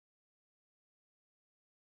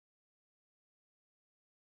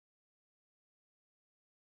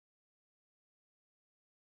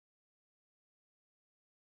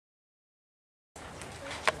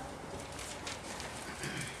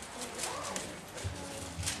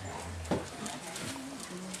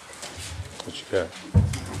What you got?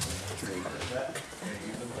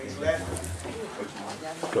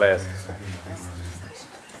 Glasses.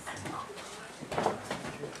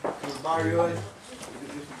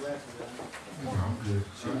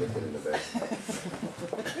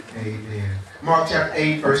 Amen. Mark chapter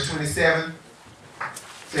 8, verse 27.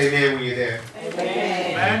 Say amen when you're there.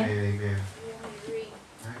 Amen. Amen. Amen.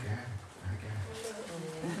 I got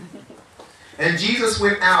it. And Jesus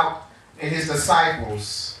went out and his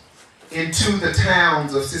disciples into the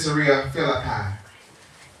towns of Caesarea Philippi.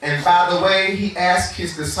 And by the way, he asked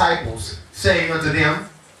his disciples, saying unto them,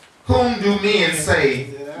 Whom do men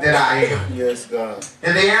say that I am? Yes, God.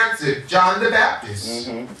 And they answered, John the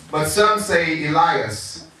Baptist. But some say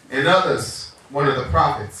Elias, and others one of the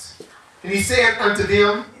prophets. And he said unto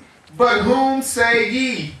them, But whom say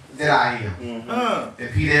ye that I am?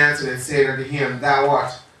 And Peter answered and said unto him, Thou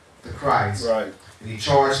art the Christ. Right. And he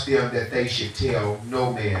charged them that they should tell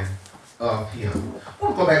no man of him. I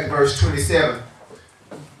want to go back to verse 27.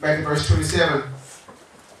 Back to verse 27,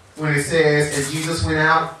 when it says, And Jesus went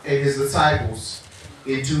out and his disciples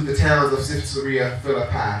into the towns of Caesarea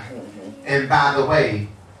Philippi. And by the way,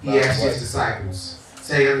 he asked his disciples,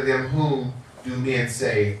 saying unto them, Whom do men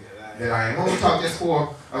say that I am? I want to talk just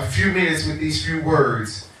for a few minutes with these few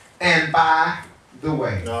words. And by the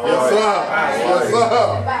way.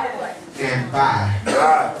 And by the way.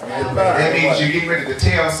 That means you're getting ready to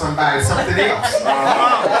tell somebody something else.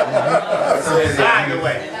 Something that you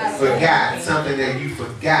forgot. Something that you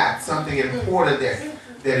forgot. Something important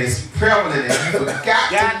that is prevalent and you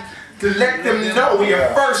forgot to let them know when you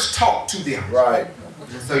first talk to them. Right.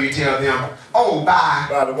 And so you tell them, oh, by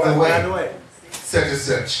the way, such and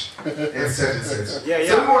such, and such and such.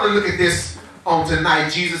 So we want to look at this on tonight.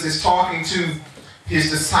 Jesus is talking to his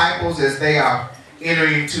disciples as they are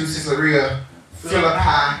entering into Caesarea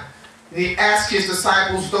Philippi. And he asked his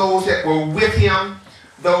disciples, those that were with him,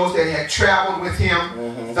 those that had traveled with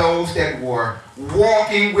him, those that were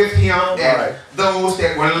walking with him, and those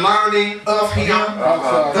that were learning of him,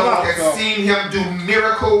 those that seen him do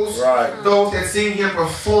miracles, those that seen him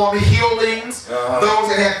perform healings, those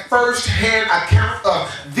that had first-hand account of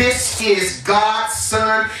this is God's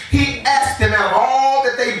Son. He asked them, out of all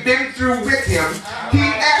that they've been through with him, he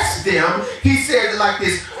asked them, he said it like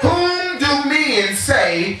this, Whom do men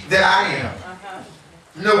say that I am?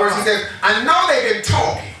 In other words, he says, I know they've been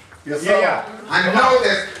talking. Yes, sir. I know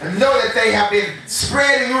that they have been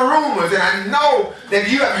spreading rumors, and I know that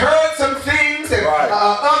you have heard some things that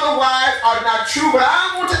otherwise are not true. But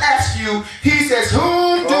I want to ask you, he says,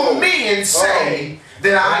 Whom do men say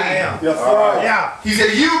that I am? Yes, sir. He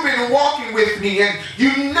said, you've been walking with me, and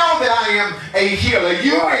you know that I am a healer.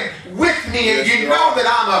 You've been with me, and you know that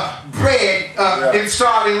I'm a bread in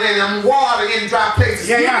starving land, I'm water in dry places.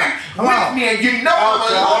 You've been with me, and you know I'm a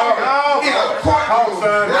Lord in a courtroom.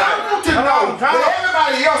 And I want to know that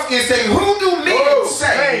everybody else is saying, Who do men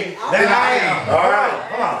say that I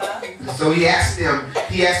am? So he asked them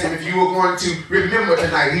if you were going to remember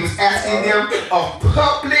tonight. He was asking them of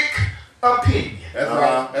public opinion. That's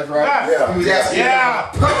right. That's right. He was asking them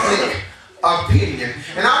of public opinion.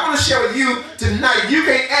 And I want to share with you tonight, you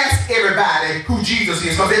can't ask everybody who Jesus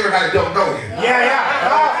is because everybody don't know him.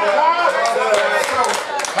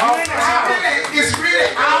 It's really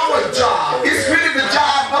our job. It's really the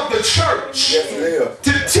job of the church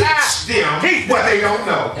to teach them what they don't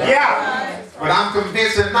know. But I'm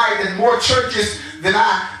convinced tonight that more churches that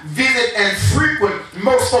I visit and frequent,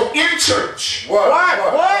 most folk in church,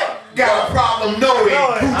 got a problem knowing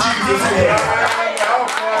who Jesus is.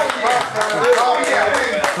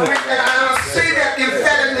 And I say that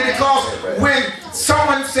emphatically because when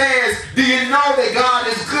someone says, do you know that God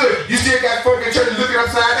is good? You still got folk in church looking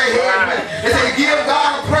upside their head and say, give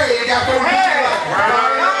God a praise. They got folk looking like,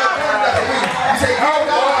 you say, oh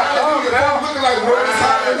God, hallelujah. Folk looking like, word is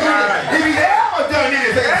hallelujah. If he ever done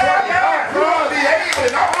anything for you, you ought to be able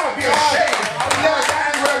and I want to be ashamed. There are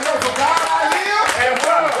times where I know for God I live, and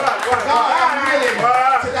God I'm really,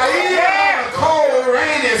 even on a cold,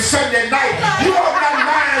 rainy Sunday night, you open that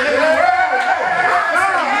mind and let me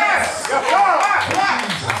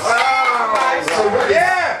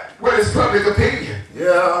what is public opinion?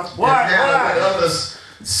 What others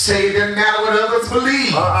say, it doesn't matter what others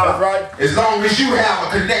believe. As long as you have a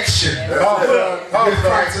connection with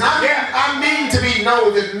Christ. And I mean to be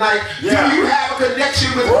known tonight. Do you have a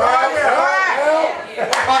connection with Christ?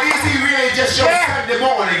 Or is he really just your Sunday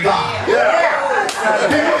morning God? Do you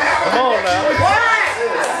have a connection with Christ?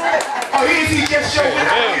 Or is he just your when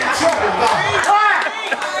I'm in trouble God?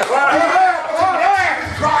 Do you have a connection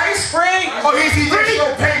with Christ? Or is he just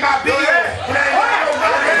your pay my bill?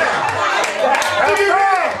 Do you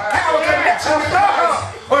really have a connection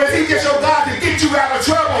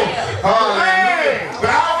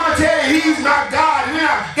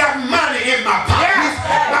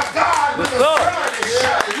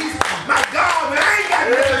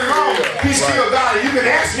He's still God. And you can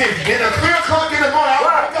ask me in the 3 o'clock in the morning,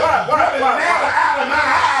 I wake up, rubbing the matter out of my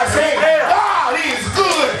eyes, saying, God is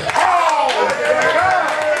good all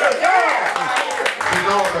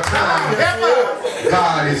the time.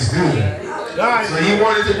 God is good. So he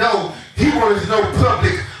wanted to know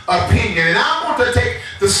public opinion. And I want to take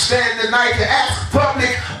the stand tonight to ask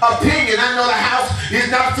public opinion. I know the house is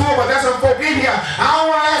not full, but there's some folk in here. I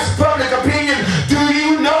want to ask public opinion. Do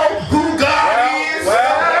you know who God is?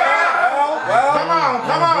 Come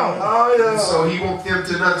on. Oh, yeah. So he wants them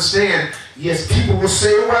to understand, yes, people will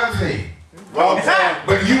say one thing.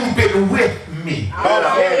 But you've been with me.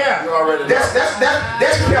 That's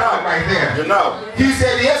God right there. You know. He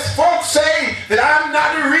said, yes, folks say that I'm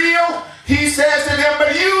not real. He says to them,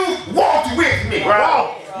 but you walked with me.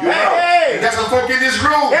 Right. There's some folk in this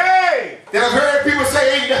room that have heard people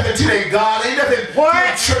say ain't nothing to their God, ain't nothing to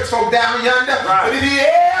the church folk down yonder. Right. But if he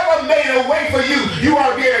ever made a way for you, you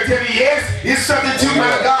ought to be able to tell me, yes, it's something to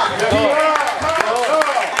my God.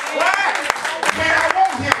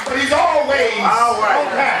 But he's always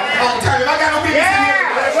on time. If I got no business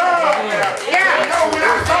here, I know when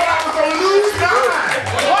I thought I was going to lose God,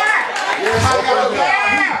 I got a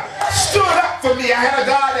God who stood up for me. I had a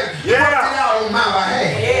God that worked it out on my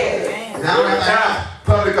behalf. And I don't have to ask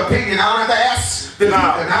public opinion. I don't have to ask the deacon.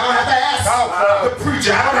 I don't have to ask the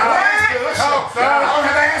preacher. I don't have to ask the usher. I don't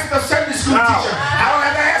have to ask the Sunday school teacher. I don't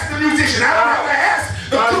have to ask the musician. I don't have to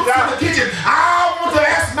ask the cook in the kitchen. I want to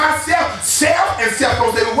ask myself, and self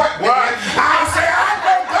goes to what, man? I say, I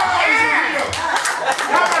know God is real.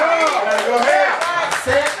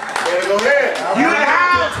 Go ahead. You and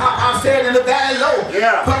I'm saying in the valley low.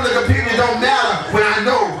 Public opinion don't matter when I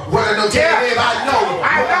know what I know.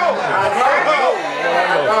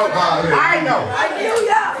 I know.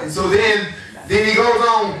 And so then he goes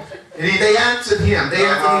on, and they answered him.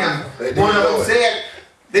 One of them said,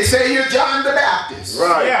 they say you're John the Baptist.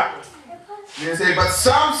 Right. Yeah. They say, but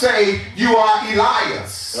some say you are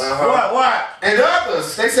Elias. What? And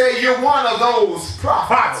others, they say you're one of those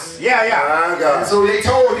prophets. And so they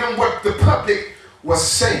told him what the public was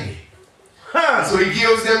saying. So he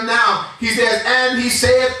gives them now. He says, and he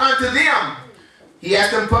said unto them, he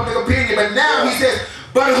asked them public opinion, but now he says,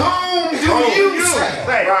 but whom do you say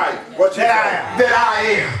that I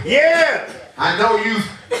am? Yeah. I know you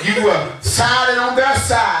were siding on their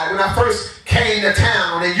side when I first came to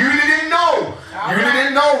town, and you really didn't know. You really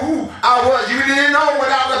didn't know who I was. You really didn't know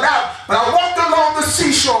what I was about. But I walked along the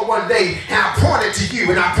seashore one day, and I pointed to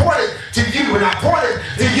you, and I pointed to you, and I pointed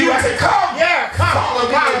to you. I said, come,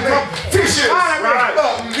 follow me, and come fishers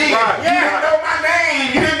of me. You didn't know my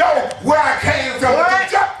name. You didn't know where I came from. But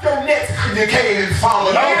you dropped your nets, and you came and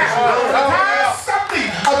followed me. There's something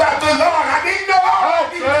about the Lord. I didn't know all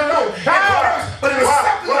I needed to know at first, but it was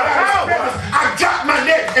something about his presence. I dropped my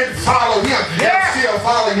net and followed him. I'm still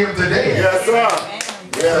following him today. Yes, sir.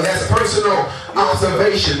 So that's personal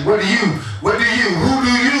observation. Who do you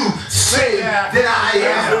say that I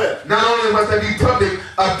am? Not only must there be public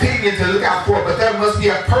opinion to look out for, but there must be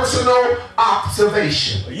a personal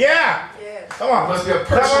observation. Come on. There must be a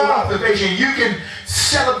personal observation. You can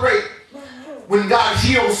celebrate when God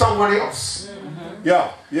heals someone else.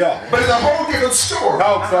 But it's a whole different story.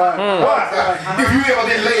 If you ever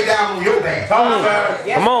been laid down on your back. Come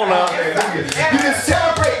on now. You can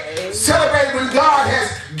celebrate when God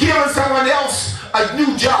has given someone else a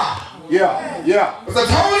new job. It's a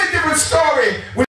totally different story.